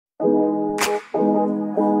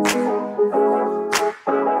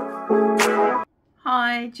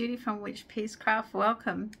Hi, Judy from Witchpeace Craft.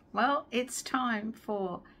 Welcome. Well, it's time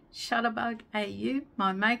for Shutterbug AU,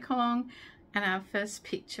 my make-along, and our first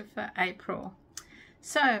picture for April.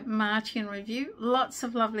 So, March in review. Lots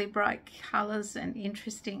of lovely bright colours and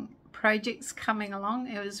interesting projects coming along.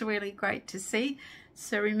 It was really great to see.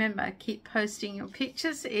 So remember, keep posting your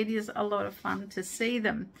pictures. It is a lot of fun to see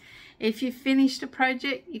them. If you've finished a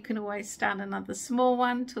project, you can always start another small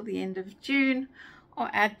one till the end of June, or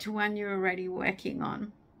add to one you're already working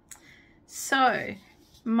on. So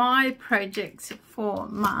my projects for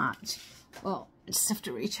March, well, I just have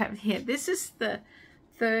to reach over here. This is the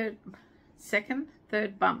third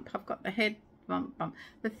bump. I've got the head bump,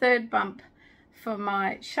 the third bump for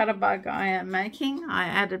my Shutterbug I am making. I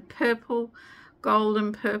added purple, gold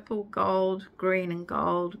and purple, gold, green and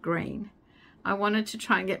gold, green. I wanted to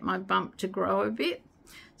try and get my bump to grow a bit.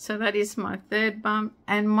 So that is my third bump,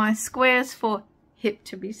 and my squares for hip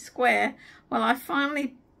to be square. Well, I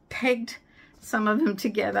finally pegged some of them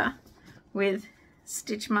together with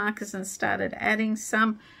stitch markers and started adding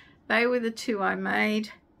some. They were the two I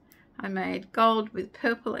made. I made gold with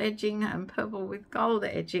purple edging and purple with gold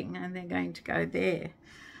edging, and they're going to go there.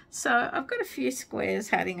 So I've got a few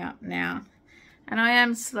squares adding up now, and I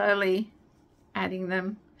am slowly adding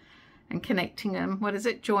them and connecting them. What is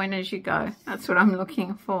it? Join as you go. That's what I'm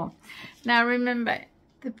looking for. Now remember,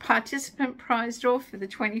 the participant prize draw for the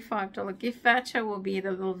 $25 gift voucher will be in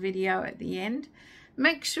a little video at the end.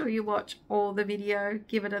 Make sure you watch all the video,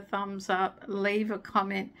 give it a thumbs up, leave a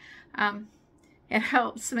comment. It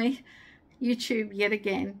helps me. YouTube, yet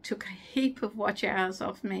again, took a heap of watch hours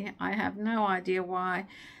off me. I have no idea why.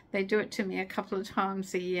 They do it to me a couple of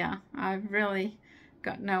times a year. I've really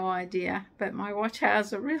got no idea, but my watch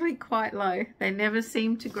hours are really quite low. They never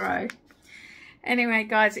seem to grow. Anyway,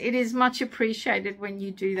 guys, it is much appreciated when you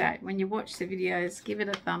do that. When you watch the videos, give it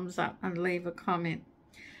a thumbs up and leave a comment.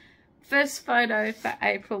 First photo for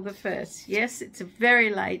April the 1st. Yes, it's very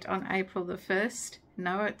late on April the 1st.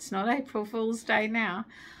 No, it's not April Fool's Day now.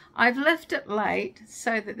 I've left it late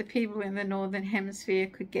so that the people in the Northern Hemisphere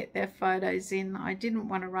could get their photos in. I didn't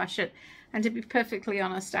want to rush it. And to be perfectly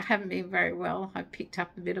honest, I haven't been very well. I picked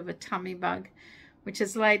up a bit of a tummy bug, which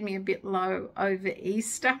has laid me a bit low over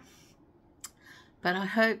Easter. But I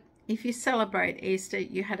hope if you celebrate Easter,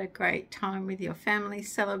 you had a great time with your family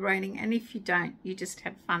celebrating. And if you don't, you just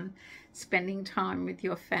have fun spending time with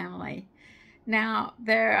your family. Now,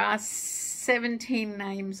 there are 17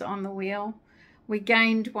 names on the wheel. We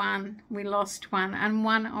gained one, we lost one, and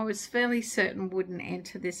one I was fairly certain wouldn't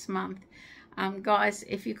enter this month. Guys,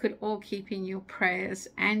 if you could all keep in your prayers,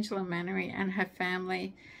 Angela Mannery and her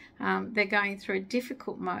family. They're going through a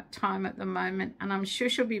difficult time at the moment, and I'm sure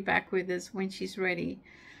she'll be back with us when she's ready.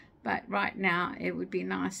 But right now, it would be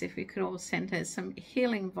nice if we could all send her some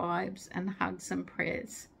healing vibes and hugs and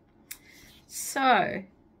prayers. So,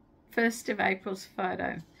 1st of April's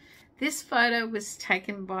photo. This photo was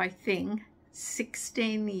taken by Thing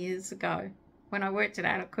 16 years ago. When I worked it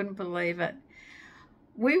out, I couldn't believe it.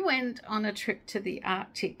 We went on a trip to the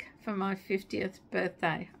Arctic for my 50th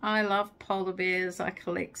birthday. I love polar bears. I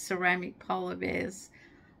collect ceramic polar bears.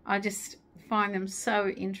 I just find them so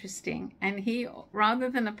interesting. And he, rather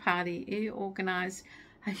than a party, he organized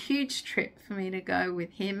a huge trip for me to go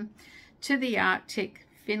with him to the Arctic,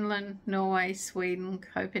 Finland, Norway, Sweden,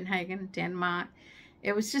 Copenhagen, Denmark.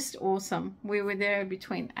 It was just awesome. We were there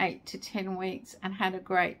between 8 to 10 weeks and had a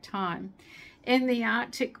great time. In the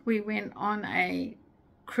Arctic, we went on a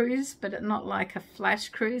cruise, but not like a flash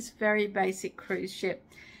cruise, very basic cruise ship,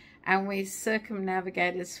 and we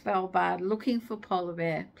circumnavigated Svalbard looking for polar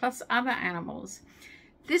bear plus other animals.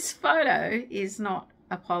 This photo is not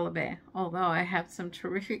a polar bear, although I have some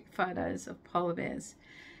terrific photos of polar bears.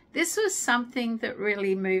 This was something that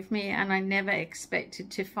really moved me, and I never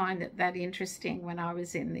expected to find it that interesting when I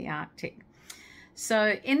was in the Arctic.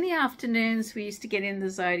 So in the afternoons, we used to get in the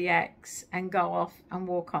Zodiacs and go off and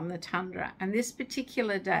walk on the tundra. And this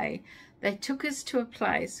particular day, they took us to a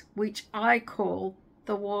place which I call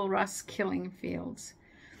the Walrus Killing Fields.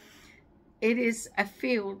 It is a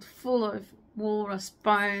field full of walrus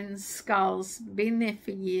bones, skulls, been there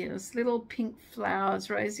for years. Little pink flowers,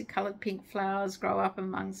 rosy coloured pink flowers grow up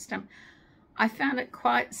amongst them. I found it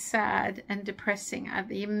quite sad and depressing at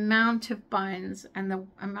the amount of bones and the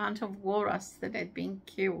amount of walrus that had been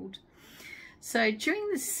killed. So during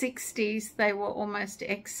the 60s, they were almost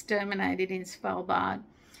exterminated in Svalbard.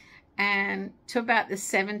 And to about the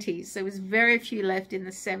 70s, there was very few left in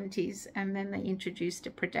the 70s, and then they introduced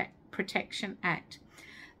a Protection Act.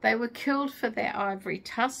 They were killed for their ivory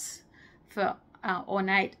tusks, for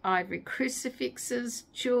ornate ivory crucifixes,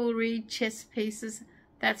 jewelry, chess pieces.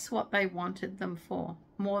 That's what they wanted them for.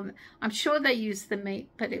 More than, I'm sure they used the meat,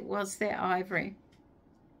 but it was their ivory.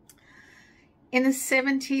 In the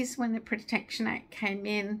 70s, when the Protection Act came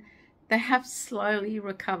in, they have slowly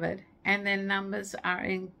recovered, and their numbers are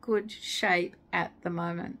in good shape at the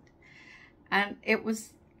moment. And it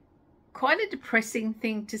was quite a depressing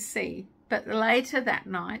thing to see. But later that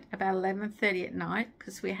night, about 11:30 at night,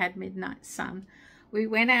 because we had midnight sun, we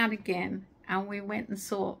went out again and we went and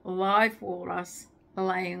saw live walrus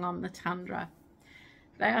laying on the tundra.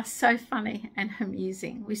 They are so funny and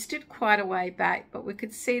amusing. We stood quite a way back, but we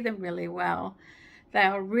could see them really well. They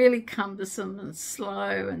are really cumbersome and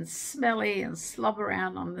slow and smelly and slob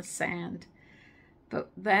around on the sand. But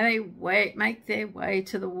they make their way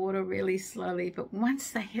to the water really slowly. But once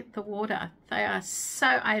they hit the water, they are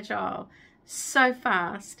so agile, so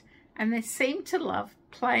fast, and they seem to love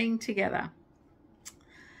playing together.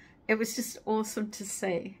 It was just awesome to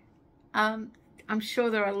see. I'm sure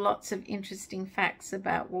there are lots of interesting facts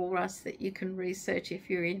about walrus that you can research if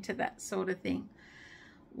you're into that sort of thing.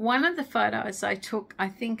 One of the photos I took, I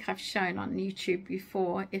think I've shown on YouTube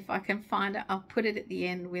before. If I can find it, I'll put it at the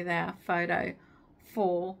end with our photo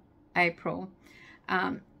for April.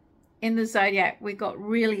 In the Zodiac, we got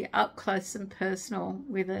really up close and personal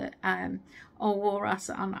with a walrus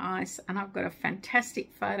on ice, and I've got a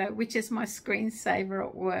fantastic photo, which is my screensaver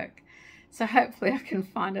at work. So hopefully I can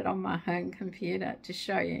find it on my home computer to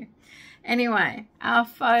show you. Anyway, our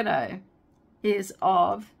photo is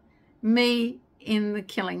of me in the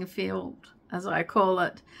killing field, as I call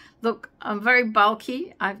it. Look, I'm very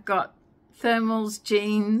bulky. I've got thermals,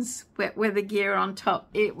 jeans, wet weather gear on top.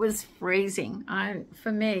 It was freezing.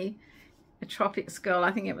 For me, a tropics girl,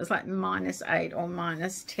 I think it was like -8 or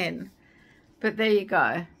 -10. But there you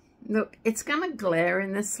go. Look, it's going to glare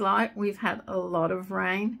in this light. We've had a lot of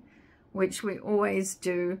rain, which we always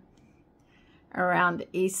do around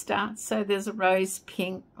Easter. So there's a rose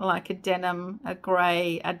pink, like a denim, a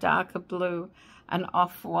grey, a darker blue, an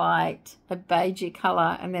off-white, a beigey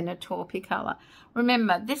colour, and then a taupey colour.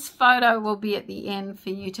 Remember, this photo will be at the end for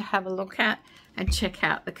you to have a look at and check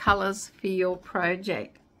out the colours for your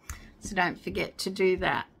project. So don't forget to do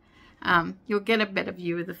that. You'll get a better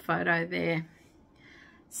view of the photo there.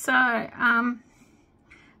 So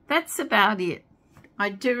that's about it.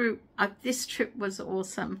 This trip was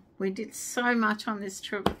awesome. We did so much on this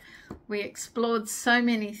trip. We explored so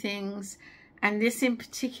many things. And this in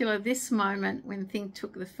particular, this moment when Thing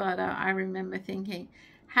took the photo, I remember thinking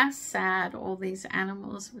how sad all these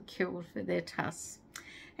animals were killed for their tusks.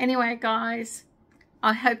 Anyway, guys,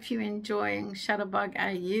 I hope you're enjoying Shutterbug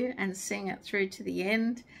AU and seeing it through to the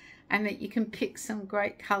end, and that you can pick some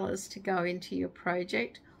great colours to go into your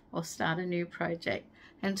project or start a new project.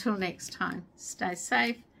 Until next time, stay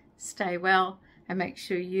safe, stay well, and make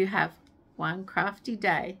sure you have one crafty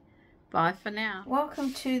day. Bye for now.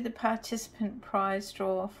 Welcome to the participant prize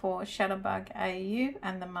draw for Shutterbug AU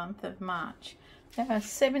and the month of March. There are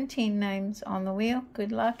 17 names on the wheel.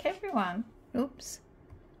 Good luck, everyone. Oops.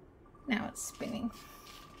 Now it's spinning.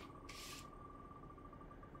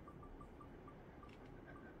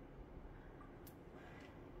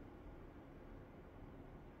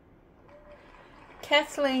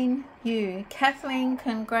 Kathleen Yu. Kathleen,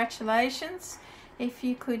 congratulations. If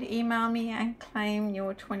you could email me and claim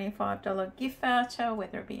your $25 gift voucher,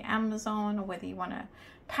 whether it be Amazon or whether you want to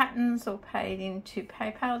patterns or pay it into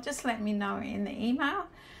PayPal, just let me know in the email.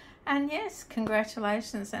 And yes,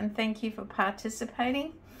 congratulations and thank you for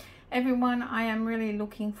participating. Everyone, I am really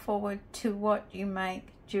looking forward to what you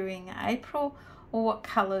make during April or what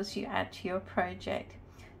colours you add to your project.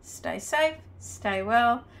 Stay safe, stay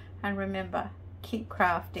well, and remember, keep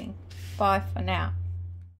crafting. Bye for now.